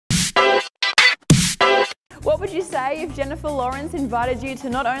would you say if Jennifer Lawrence invited you to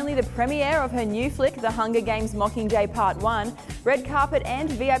not only the premiere of her new flick, The Hunger Games Mockingjay Part 1, red carpet and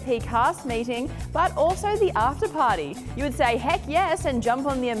VIP cast meeting, but also the after party? You would say heck yes and jump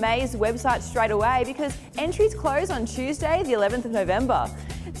on the Amaze website straight away because entries close on Tuesday, the 11th of November.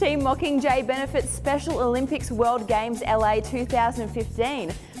 Team Mockingjay benefits Special Olympics World Games LA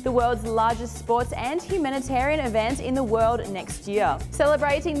 2015, the world's largest sports and humanitarian event in the world next year.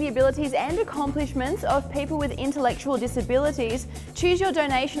 Celebrating the abilities and accomplishments of people with intellectual disabilities, choose your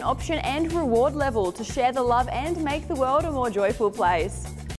donation option and reward level to share the love and make the world a more joyful place.